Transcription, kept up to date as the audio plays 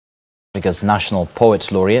Africa's national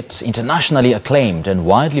poet laureate, internationally acclaimed and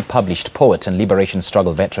widely published poet and liberation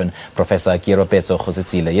struggle veteran, Professor Keorapetse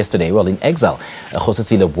Kgositsile. Yesterday, while in exile,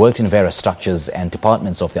 Kgositsile worked in various structures and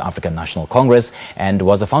departments of the African National Congress and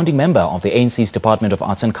was a founding member of the ANC's Department of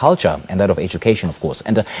Arts and Culture and that of Education, of course.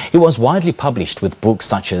 And he was widely published with books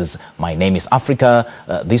such as My Name is Africa,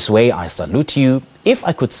 This Way I Salute You, If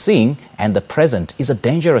I Could Sing, and The Present is a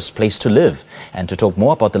Dangerous Place to Live. And to talk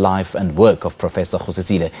more about the life and work of Professor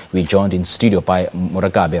Kgositsile, we joined in studio by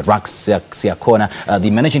Morakabe Raks Seakhoa,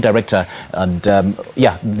 the Managing Director. And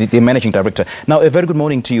the Managing Director. Now, a very good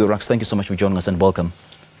morning to you, Raks. Thank you so much for joining us and welcome.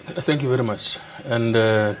 Thank you very much. And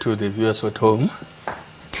to the viewers at home.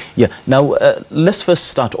 Yeah. Now, let's first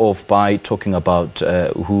start off by talking about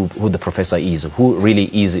who the professor is. Who really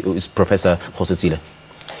is Professor Kgositsile?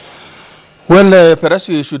 Well, perhaps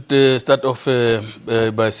we should start off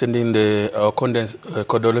by sending our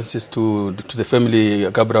condolences to the family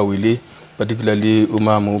Gabra Willie, particularly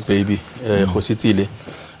Umamu baby Kgositsile,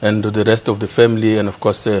 and to the rest of the family, and of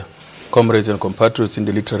course comrades and compatriots in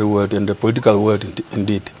the literary world and the political world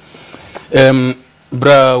indeed.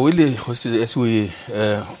 Bra Willie Kgositsile, as we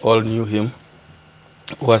all knew him,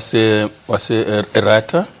 was a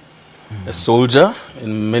writer, a soldier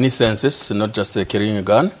in many senses, not just carrying a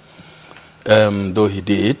gun. Though he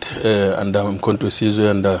did, under Mkhonto Sizwe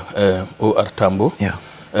and O.R. Tambo,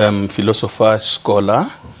 philosopher, scholar,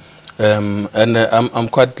 and I'm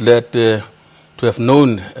quite glad to have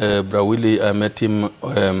known Bra Willie. I met him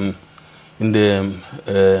in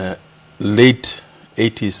the late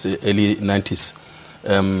 80s, early 90s,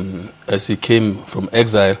 as he came from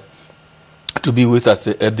exile to be with us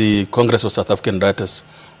at the Congress of South African Writers,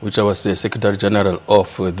 which I was Secretary General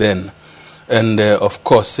of then, and of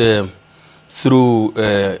course. Through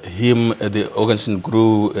him, the organization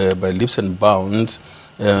grew by leaps and bounds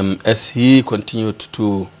as he continued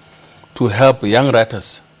to help young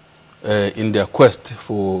writers in their quest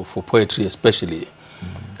for poetry, especially.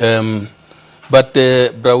 But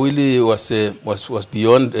Bra Willie was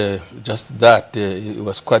beyond just that. He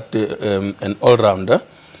was quite an all-rounder.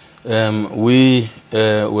 We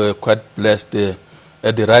were quite blessed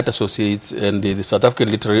at the Writer Associates and the South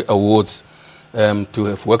African Literary Awards to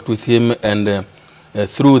have worked with him, and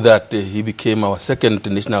through that he became our second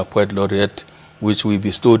National Poet Laureate, which we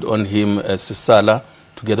bestowed on him as Sala,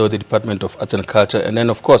 together with the Department of Arts and Culture. And then,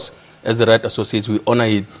 of course, as the Writer Associates, we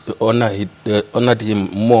honored him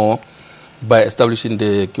more by establishing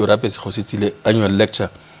the Keorapetse Kgositsile annual lecture,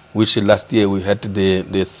 which last year we had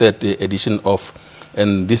the third edition of,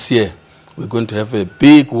 and this year we're going to have a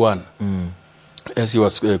big one, as he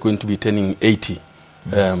was going to be turning 80.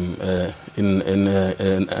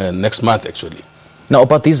 Next month, actually. Now,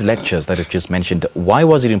 about these lectures that you've just mentioned, why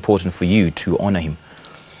was it important for you to honor him?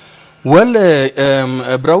 Well,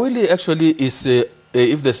 Bra Willie actually is,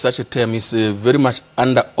 if there's such a term, is very much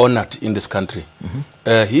under-honored in this country.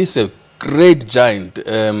 He's a great giant.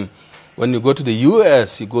 When you go to the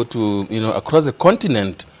US, you go to, across the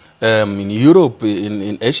continent, in Europe,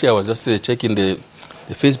 in Asia. I was just checking the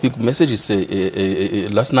Facebook messages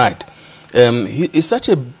last night. He is such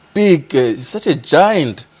a big, such a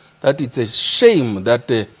giant that it's a shame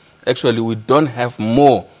that actually we don't have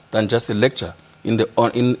more than just a lecture in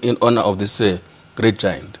honor of this great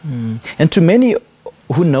giant. And to many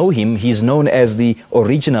who know him, he's known as the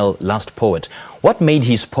original last poet. What made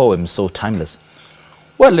his poems so timeless?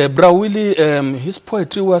 Well, Bra Willie, his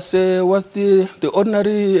poetry was the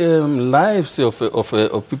ordinary lives of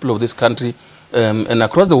people of this country and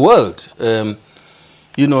across the world.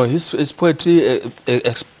 His poetry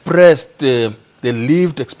expressed the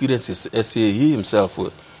lived experiences, as he himself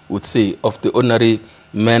would say, of the ordinary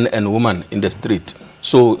men and women in the street.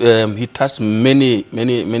 So he touched many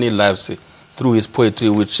lives through his poetry,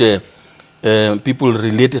 which people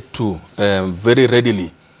related to very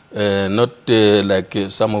readily, not like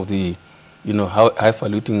some of the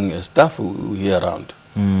highfalutin stuff we hear around.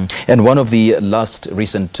 And one of the last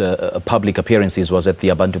recent public appearances was at the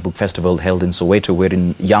Abantu Book Festival held in Soweto,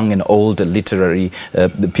 wherein young and old literary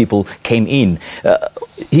people came in.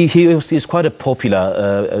 He's quite a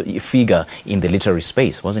popular figure in the literary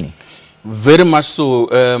space, wasn't he? Very much so.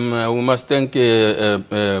 We must thank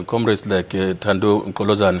comrades like Tando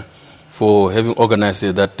Nkolozana for having organized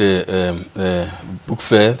that book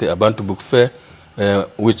fair, the Abantu Book Fair,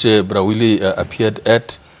 which Bra Willie appeared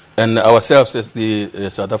at. And ourselves, as the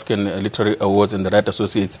South African Literary Awards and the Writer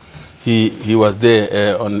Associates, he was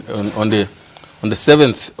there on the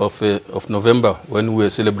 7th of November when we were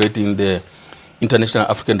celebrating the International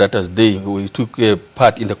African Writers Day. We took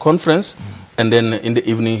part in the conference, and then in the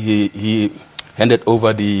evening he handed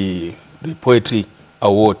over the poetry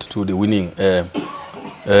award to the winners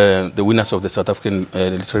of the South African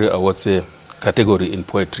Literary Awards category in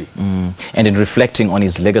poetry. And in reflecting on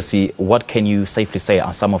his legacy, what can you safely say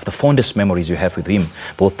are some of the fondest memories you have with him,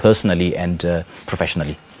 both personally and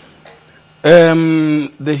professionally?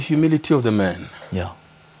 The humility of the man. Yeah.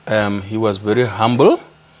 He was very humble.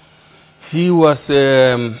 He was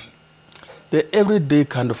the everyday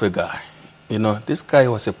kind of a guy. You know, this guy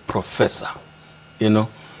was a professor, you know.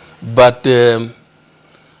 But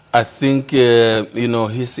I think, you know,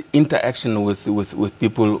 his interaction with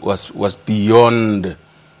people was beyond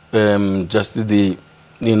just the,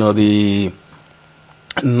 you know, the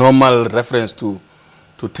normal reference to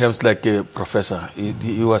terms like a professor.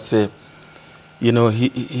 He was a, you know,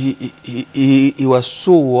 he was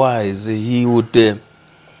so wise. He would,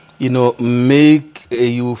 you know, make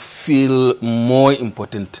you feel more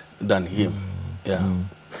important than him. Yeah.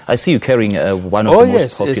 I see you carrying one of the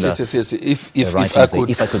most popular yes. If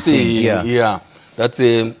writings, I could sing, yeah. That's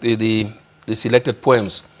the selected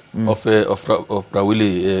poems of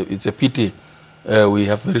Brawili. It's a pity we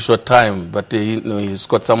have very short time, but you know, he's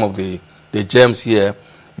got some of the gems here,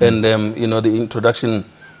 and you know, the introduction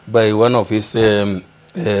by one of his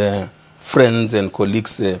friends and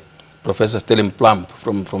colleagues, Professor Stellan Plump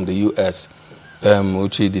from the U.S.,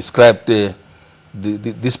 which he described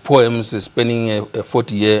these poems spanning a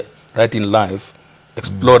 40-year writing life,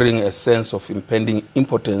 exploring a sense of impending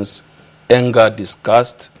impotence, anger,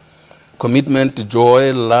 disgust, commitment,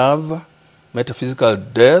 joy, love, metaphysical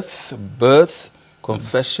death, birth,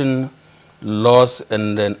 confession, loss,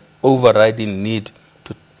 and an overriding need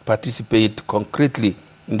to participate concretely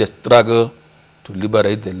in the struggle to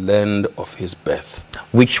liberate the land of his birth.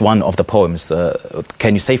 Which one of the poems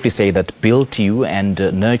can you safely say that built you and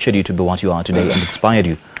nurtured you to be what you are today and inspired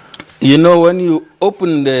you? You know, when you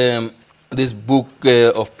open this book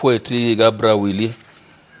of poetry, Brawili,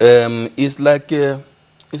 it's like you're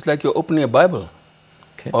opening a Bible,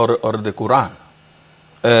 okay, or the Quran.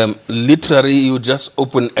 Literally, you just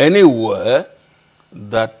open anywhere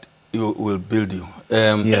that will build you.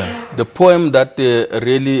 The poem that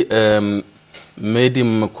really made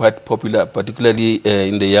him quite popular, particularly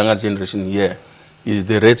in the younger generation here, is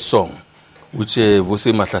the Red Song, which Vose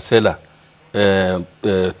Mahlasela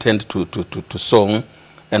tend to song,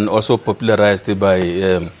 and also popularized by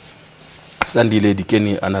Sandile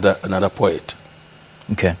Dikeni, another poet.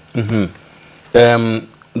 Okay.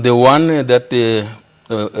 The one that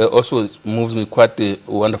also moves me quite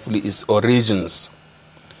wonderfully is Origins.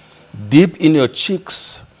 Deep in your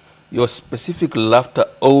cheeks, your specific laughter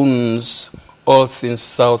owns all things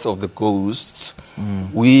south of the coasts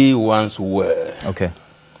we once were. Okay.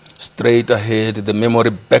 Straight ahead, the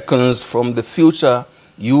memory beckons from the future.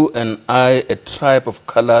 You and I, a tribe of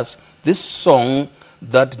colors. This song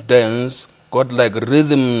that dance, godlike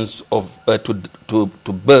rhythms of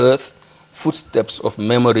to birth, footsteps of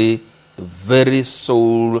memory, the very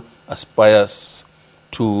soul aspires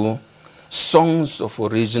to. Songs of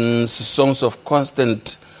origins, songs of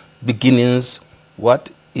constant beginnings. What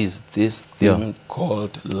is this thing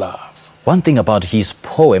called love? One thing about his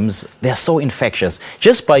poems, they're so infectious.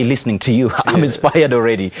 Just by listening to you, I'm inspired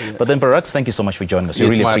already. But then, Raks, thank you so much for joining us. We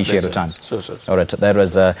really appreciate your time. Sure. All right, that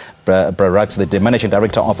was Raks, the managing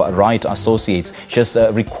director of Laureate Associates, just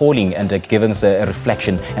recalling and giving us a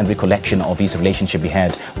reflection and recollection of his relationship he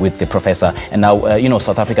had with the professor. And now, you know,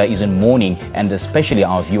 South Africa is in mourning, and especially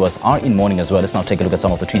our viewers are in mourning as well. Let's now take a look at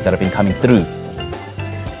some of the tweets that have been coming through.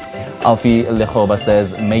 Alfie Lehoba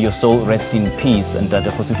says, may your soul rest in peace. And Dr.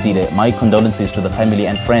 Kgositsile, my condolences to the family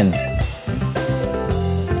and friends.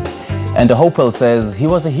 And Hopewell says, he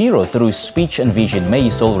was a hero through his speech and vision. May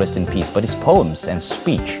his soul rest in peace. But his poems and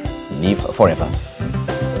speech live forever.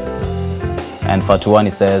 And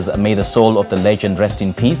Fatuani says, may the soul of the legend rest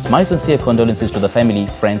in peace. My sincere condolences to the family,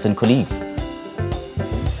 friends and colleagues.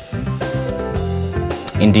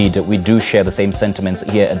 Indeed, we do share the same sentiments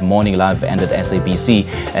here at Morning Live and at SABC,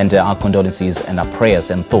 and our condolences and our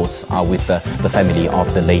prayers and thoughts are with the family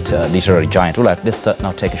of the late literary giant. All right, let's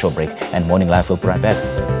now take a short break, and Morning Live will be right back.